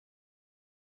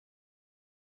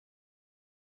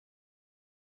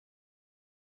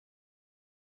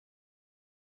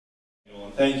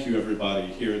Thank you, everybody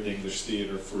here at the English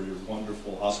Theatre, for your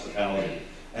wonderful hospitality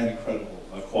and incredible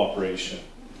cooperation.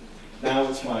 Now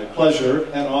it's my pleasure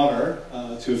and honor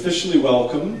to officially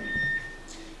welcome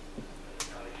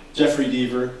Jeffery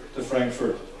Deaver to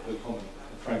Frankfurt. Willkommen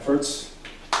in Frankfurt.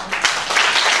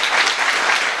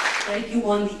 Great, you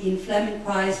won the Ian Fleming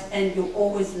Prize, and you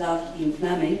always loved Ian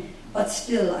Fleming. But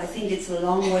still, I think it's a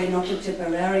long way, not to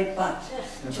Tipperary, but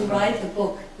to write a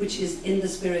book which is in the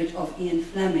spirit of Ian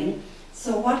Fleming.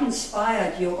 So what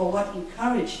inspired you, or what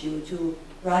encouraged you to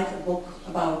write a book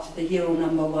about the hero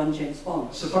 #1, James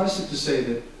Bond? Suffice it to say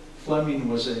that Fleming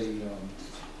was an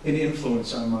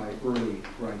influence on my early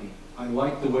writing. I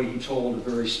liked the way he told a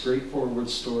very straightforward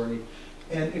story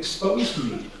and exposed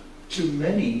me to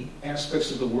many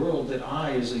aspects of the world that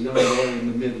I, as a young boy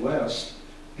in the Midwest,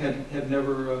 had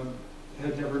never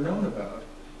known about,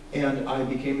 and I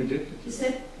became addicted to it. You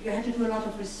said you had to do a lot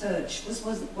of research.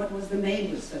 What was the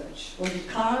main research? Was it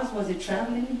cars? Was it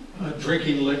traveling?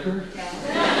 Drinking liquor.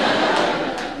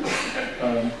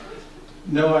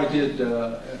 No, I did.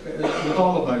 With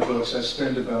all of my books, I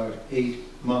spend about 8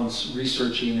 months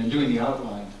researching and doing the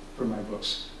outline for my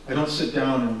books. I don't sit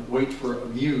down and wait for a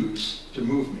muse to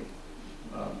move me.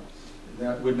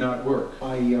 That would not work.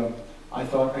 I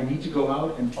thought I need to go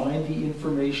out and find the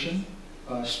information,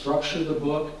 structure the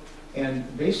book, and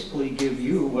basically give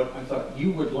you what I thought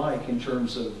you would like in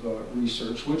terms of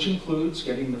research, which includes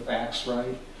getting the facts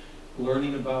right,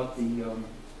 learning about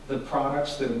the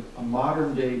products that a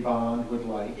modern-day Bond would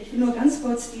like. Ich will nur ganz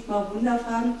kurz Dietmar Wunder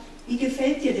fragen, wie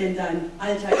gefällt dir denn dein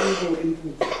alter Ego im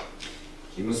Buch?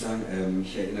 Ich muss sagen,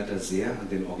 mich erinnert das sehr an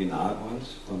den Original-Bond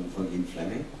von Ian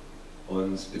Fleming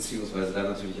und beziehungsweise dann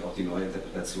natürlich auch die neue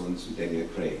Interpretation zu Daniel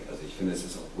Craig. Also ich finde, es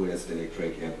ist, obwohl jetzt Daniel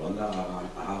Craig eher blonde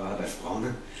Haare hat als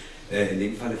braune, in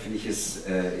dem Falle finde ich es,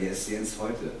 er ist sehr ins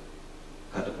Heute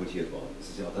katapultiert worden. Das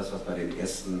ist ja auch das, was bei den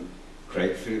ersten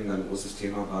Craig-Filmen ein großes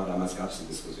Thema war. Damals gab es die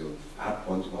Diskussion, hat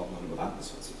Bond überhaupt noch eine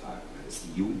Bewandtnis heutzutage? Ist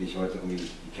die Jugendlichen heute irgendwie,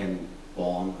 die kennen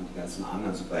Bond und die ganzen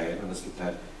anderen Superhelden, und es gibt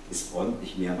halt, ist Bond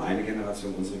nicht mehr meine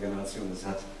Generation, unsere Generation, das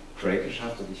hat Craig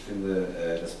geschafft, und ich finde,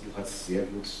 das Buch hat es sehr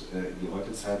gut in die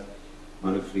heutige Zeit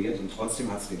manövriert, und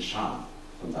trotzdem hat es den Charme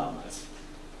von damals.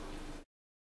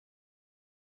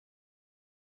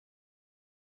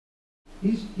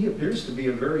 He appears to be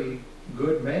a very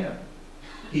good man.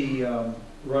 He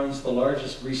runs the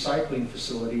largest recycling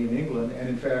facility in England, and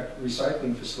in fact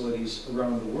recycling facilities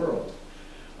around the world.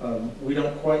 We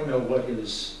don't quite know what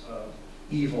his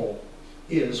evil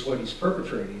is, what he's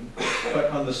perpetrating, but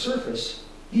on the surface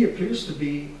he appears to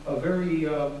be a very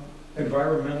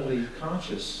environmentally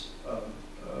conscious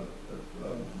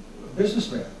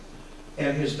businessman,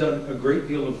 and has done a great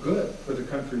deal of good for the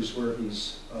countries where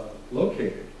he's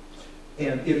located.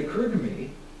 And it occurred to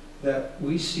me that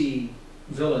we see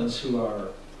villains who are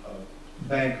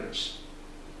bankers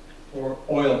or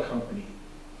oil company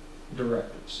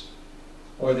directors,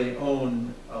 or they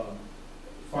own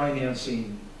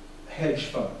financing hedge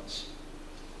funds.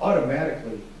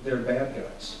 Automatically, they're bad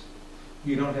guys.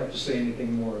 You don't have to say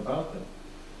anything more about them.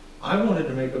 I wanted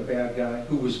to make a bad guy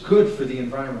who was good for the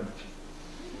environment.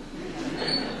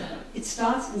 It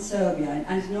starts in Serbia, and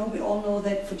I know we all know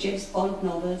that for James Bond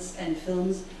novels and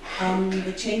films,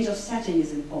 the change of setting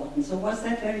is important. So was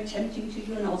that very tempting to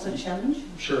you and also a challenge?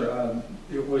 Sure.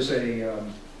 It was a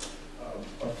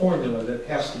formula that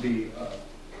has to be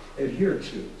adhered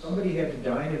to. Somebody had to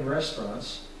dine in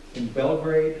restaurants in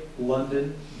Belgrade,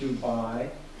 London, Dubai,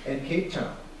 and Cape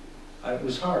Town. It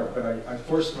was hard, but I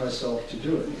forced myself to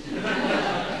do it.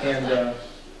 And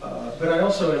but I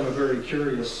also am a very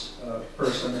curious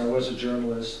person. I was a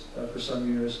journalist for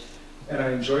some years, and I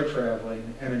enjoy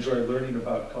traveling and enjoy learning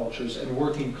about cultures and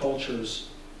working cultures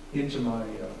into my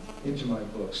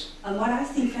books. What I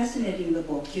think fascinating in the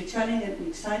book, you're telling an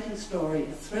exciting story,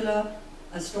 a thriller,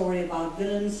 a story about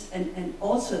villains, and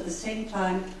also at the same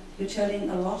time you're telling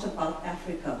a lot about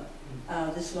Africa,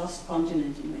 this lost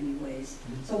continent in many ways.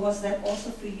 So was that also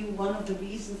for you one of the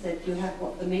reasons that you had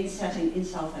the main setting in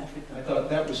South Africa? I thought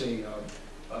that was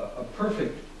a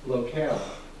perfect locale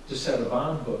to set a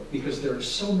Bond book, because there are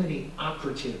so many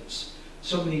operatives,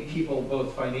 so many people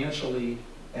both financially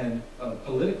and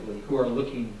politically who are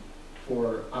looking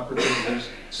for opportunities,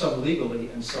 some legally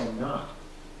and some not.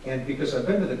 And because I've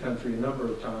been to the country a number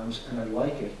of times and I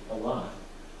like it a lot,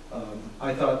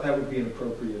 I thought that would be an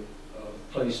appropriate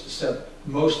place to set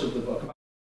most of the book.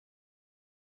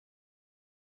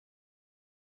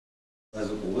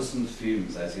 Also großen Filmen,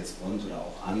 sei es jetzt Bond oder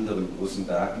auch anderen großen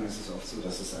Werken, ist es oft so,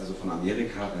 dass es also von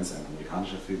Amerika, wenn es ein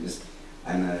amerikanischer Film ist,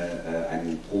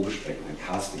 ein Probesprechen, ein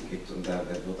Casting gibt und da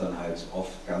wird dann halt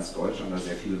oft ganz Deutschland oder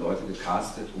sehr viele Leute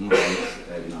gecastet, um halt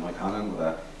den Amerikanern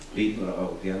oder Briten oder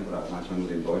Europäern oder auch manchmal nur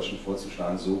den Deutschen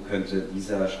vorzuschlagen, so könnte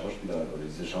dieser Schauspieler oder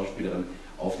diese Schauspielerin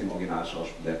auf dem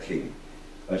Originalschauspieler klingen.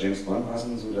 Bei James Bond war es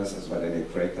nun so, dass, also bei Daniel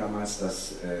Craig damals,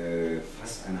 dass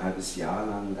fast ein halbes Jahr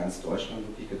lang ganz Deutschland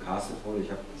wirklich gecastet wurde.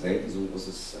 Ich habe selten so ein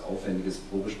großes, aufwendiges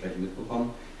Probesprechen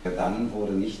mitbekommen. Dann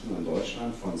wurde nicht nur in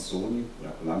Deutschland von Sony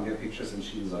oder Columbia Pictures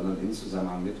entschieden, sondern im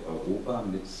Zusammenhang mit Europa,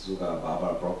 mit sogar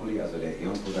Barbara Broccoli, also der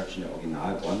Eon Production, der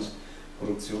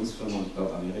Original-Bond-Produktionsfirma, und ich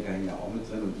glaube Amerika hing da auch mit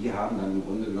drin, und die haben dann im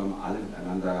Grunde genommen alle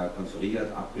miteinander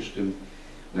konferiert, abgestimmt.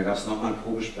 Und da gab es nochmal ein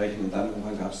Probesprechen und dann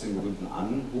irgendwann gab es den berühmten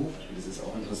Anruf. Das ist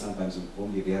auch interessant beim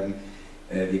Synchron.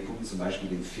 Wir gucken zum Beispiel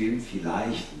den Film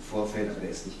vielleicht im Vorfeld, aber der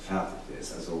ist nicht fertig. Der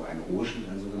ist also ein Rohschnitt,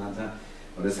 ein sogenannter.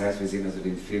 Und das heißt, wir sehen also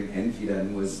den Film entweder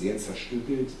nur sehr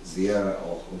zerstückelt, sehr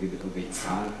auch irgendwie mit irgendwelchen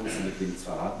Zahlencodes, damit wir nichts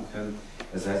verraten können.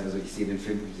 Das heißt also, ich sehe den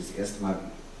Film wirklich das erste Mal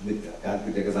mit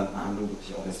der gesamten Handlung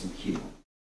wirklich auch erst im Kino.